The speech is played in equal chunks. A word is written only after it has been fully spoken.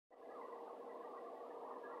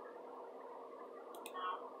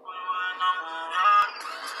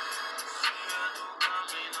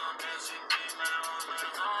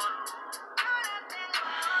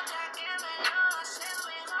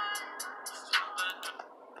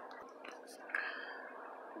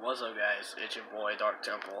What's up, guys? It's your boy Dark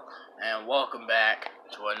Temple, and welcome back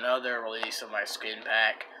to another release of my skin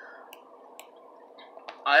pack.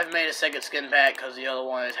 I've made a second skin pack because the other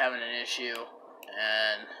one is having an issue,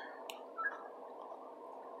 and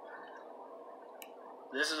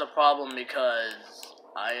this is a problem because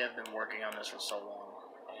I have been working on this for so long,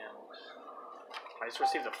 and I just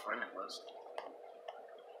received a friend list.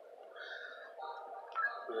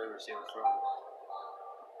 Who did I receive it from?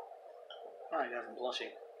 Oh, I got it from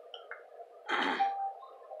Plushie.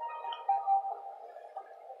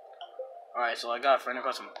 Alright, so I got a friend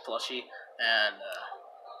request from Plushie, and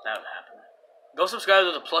that would happen. Go subscribe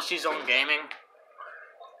to the Plushie Zone Gaming.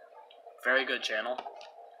 Very good channel.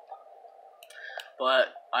 But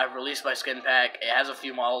I've released my skin pack. It has a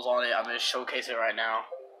few models on it. I'm going to showcase it right now.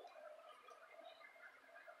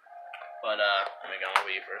 But, let me go over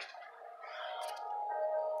you first.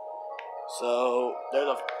 So, there's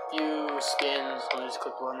a few skins. Let me just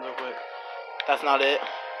click one real quick. That's not it.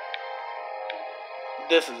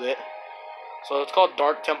 This is it. So, it's called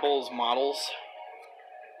Dark Temple's Models.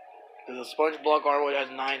 There's a sponge block artwork that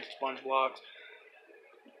has 9 sponge blocks.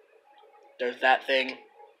 There's that thing.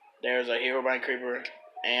 There's a Herobrine Creeper.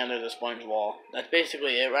 And there's a sponge wall. That's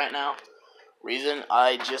basically it right now. Reason,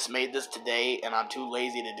 I just made this today and I'm too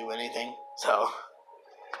lazy to do anything. So,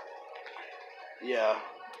 yeah.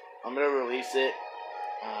 I'm going to release it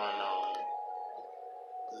on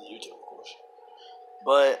YouTube, of course.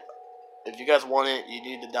 But if you guys want it, you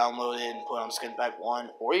need to download it and put on Skin Pack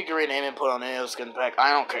 1. Or you can rename it and put on any other Skin Pack.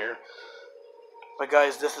 I don't care. But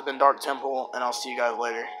guys, this has been Dark Temple, and I'll see you guys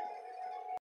later.